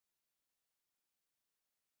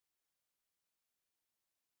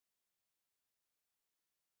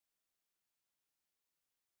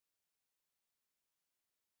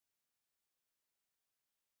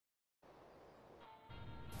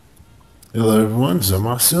Hello everyone,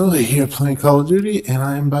 Zamasu here playing Call of Duty, and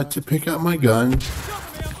I am about to pick out my gun.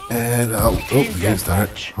 And we can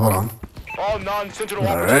start. Hold on. All non-sentinel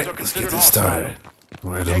All operatives right, are let's get considered this hostile. started.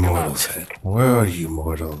 Where are the Take 'em mortals out. at? Where are you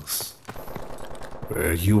mortals? Where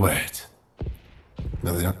are you at?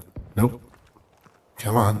 No, they don't. Nope.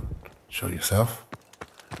 Come on, show yourself.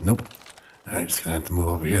 Nope. All right, just gonna have to move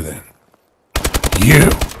over here then. You,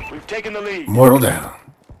 We've taken the lead. mortal down,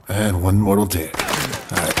 and one mortal dead.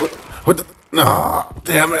 All right, what the? No,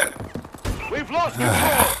 damn it. We've lost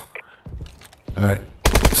control. Alright,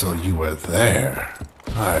 so you were there.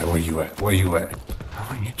 Alright, where you at? Where you at? I'm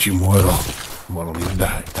gonna get you, mortal. Mortal, you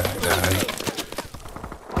die, die.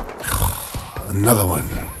 Another one.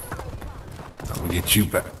 I'm gonna get you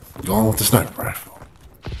back. Going with the sniper rifle.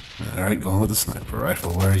 Alright, going with the sniper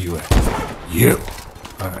rifle. Where are you at? You!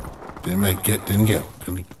 Alright, didn't get him.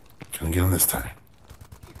 Couldn't get him this time.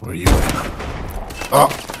 Where are you at? Oh!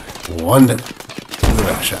 One dead. Look at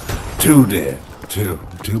that shot. Two dead. Two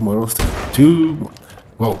mortals. Two.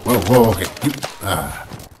 Whoa, okay.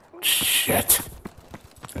 Shit.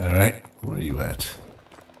 Alright, where are you at?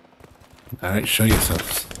 Alright, show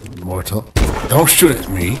yourself, mortal. Don't shoot at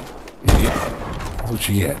me, idiot. That's what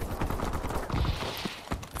you get.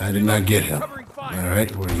 I did not get him.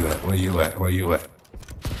 Alright, where you at?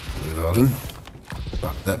 Reloading.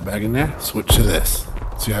 Drop that bag in there. Switch to this.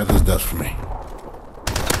 See how this does for me.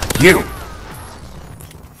 You!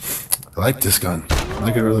 I like this gun. I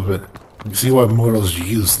like it a little bit. You can see why mortals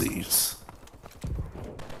use these.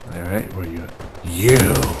 Alright, where you at? You!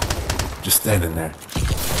 Just standing there.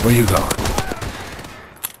 Where you going?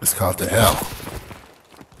 It's called to hell.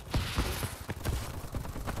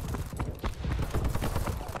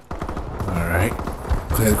 Alright.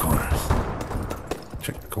 Clear the corners.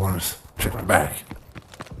 Check the corners. Check my back.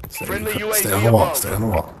 Friendly UAV Stay on the wall. above. Stay on the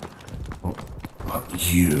wall. Oh,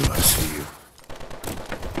 you. I see you.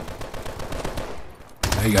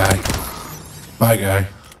 Hey, guy. Bye, guy.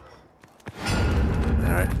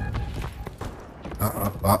 Alright.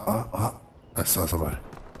 I saw somebody.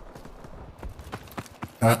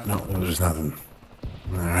 No, it was just nothing.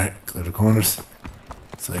 Alright, clear the corners.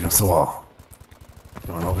 Stay against the wall.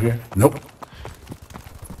 Going over here? Nope.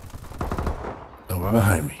 Over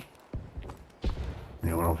behind me.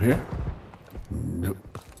 Anyone over here? Nope.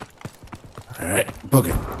 Alright, book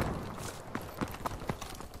it.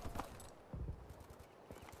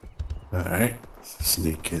 Alright,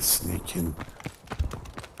 sneaking.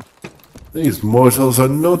 These mortals are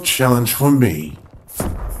no challenge for me.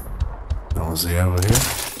 No one's there over here.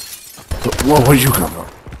 Where'd you come from?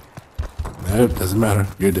 No, it doesn't matter.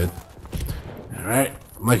 You're dead. Alright,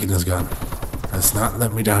 I'm liking this gun. Let's not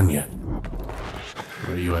let me down yet.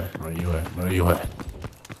 Where you at?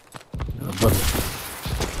 Book it.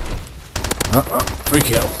 Free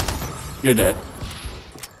kill. You're dead.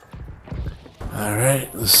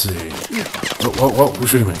 Alright, let's see. Whoa, who's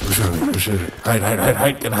shooting me?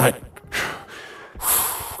 Hide, get hide.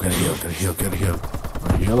 Gotta heal.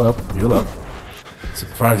 Heal up.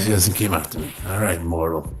 Surprised he doesn't come after me. Alright,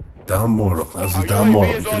 mortal. Down mortal. That was a down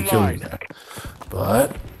mortal. You could've killed me there.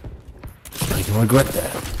 But, I can regret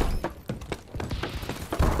that.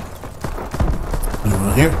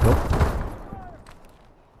 Anyone here? Nope.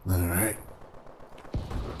 Alright.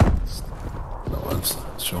 No one's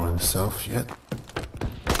showing himself yet.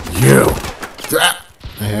 You!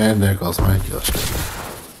 And there goes my kill streak.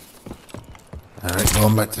 Alright,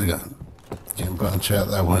 going back to the gun. Can't punch out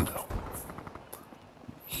that window.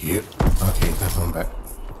 Yep. Okay, that's one back.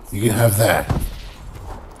 You can have that.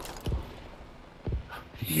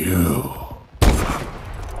 You.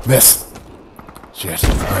 Miss. Shit.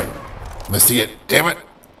 Alright. Missed again. Damn it.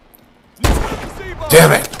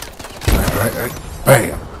 Alright.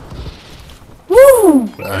 Bam. Woo!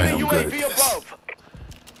 I am good at UAV this. above.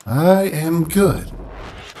 I am good.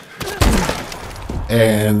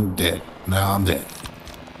 And dead. Now I'm dead.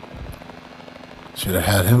 Should have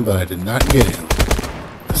had him, but I did not get him.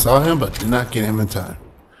 I saw him, but did not get him in time.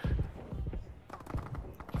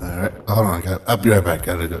 Alright, hold on. I'll be right back.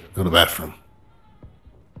 Gotta go to the bathroom.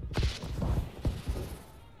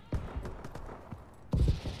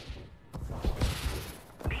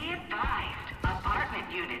 Be advised,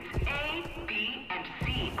 apartment units A, B, and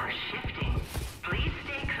C are shifting. Please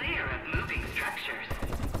stay clear of moving structures.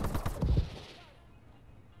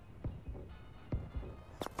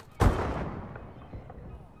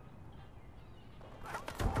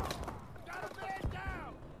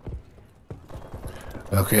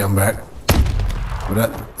 Okay, I'm back. But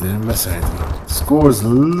that didn't miss anything. Score's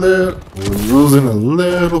we're losing a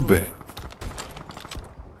little bit.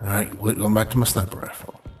 Alright, going back to my sniper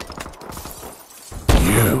rifle.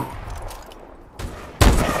 You.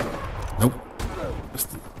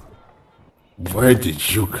 Where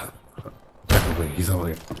did you come? Back away. He's over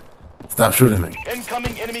here. Stop shooting me.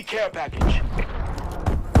 Incoming enemy care package.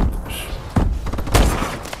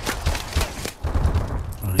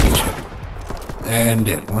 And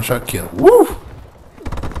dead. One shot kill. Woo!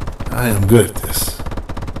 I am good at this.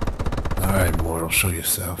 Alright, mortal, show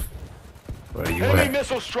yourself. Where are you Enemy at?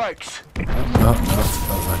 missile strikes. No, that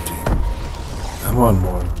was my team. Come on,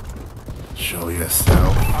 mortal. Show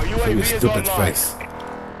yourself. Our Show UAV your is stupid online. face.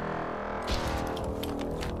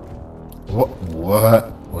 What?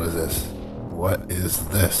 What is this? What is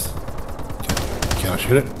this? Can I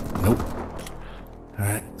shoot it? Nope.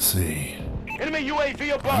 Alright, let's see. Enemy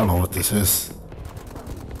UAV above. I don't know what this is.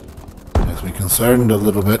 Makes me concerned a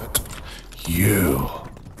little bit. You.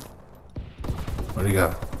 Where'd he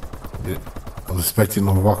go? I was expecting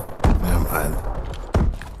him to walk. Never mind.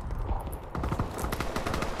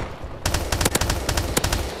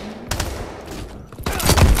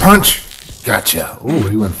 Punch! Gotcha. Ooh,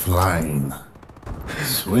 he went flying.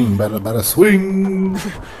 Swing, bada, swing.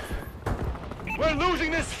 We're losing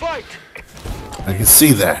this fight. I can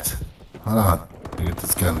see that. Hold on. Let me get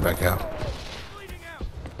this gun back out.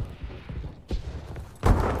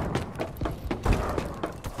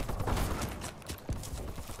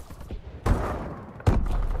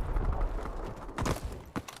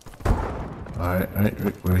 Alright,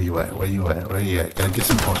 where are you at? Where you at? Where you at? Gotta get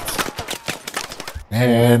some points.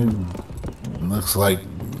 And looks like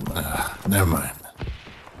never mind.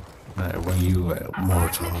 Alright, where you at,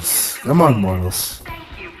 mortals? Come on, mortals.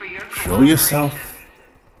 Show yourself.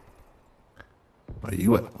 Where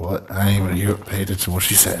you at? What? I ain't even hear pay attention to what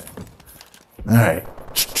she said. Alright.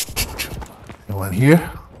 You want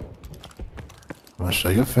here? I'm gonna show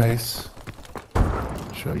your face.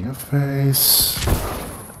 Show your face.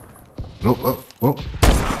 Nope, oh, oh.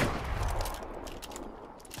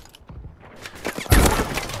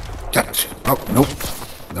 Gotcha. Oh, nope.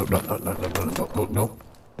 Nope.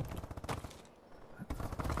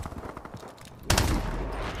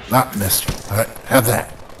 Not missed. Alright, have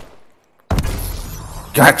that.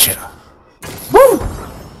 Gotcha. Woo!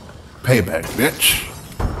 Payback, bitch.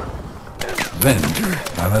 Avenger.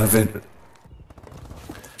 I'm an avenger.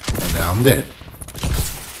 And now I'm dead.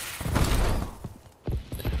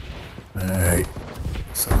 Alright.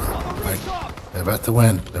 So, they're about to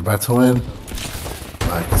win. They're about to win.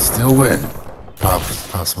 I can still win.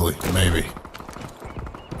 Possibly. Maybe.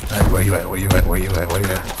 Alright, where you at? Where you at? Where you at? Where you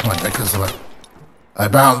at? Come on, that goes away. I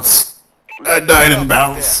bounced. I died and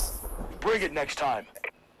bounced. Bring it next time.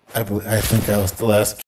 I think I was the last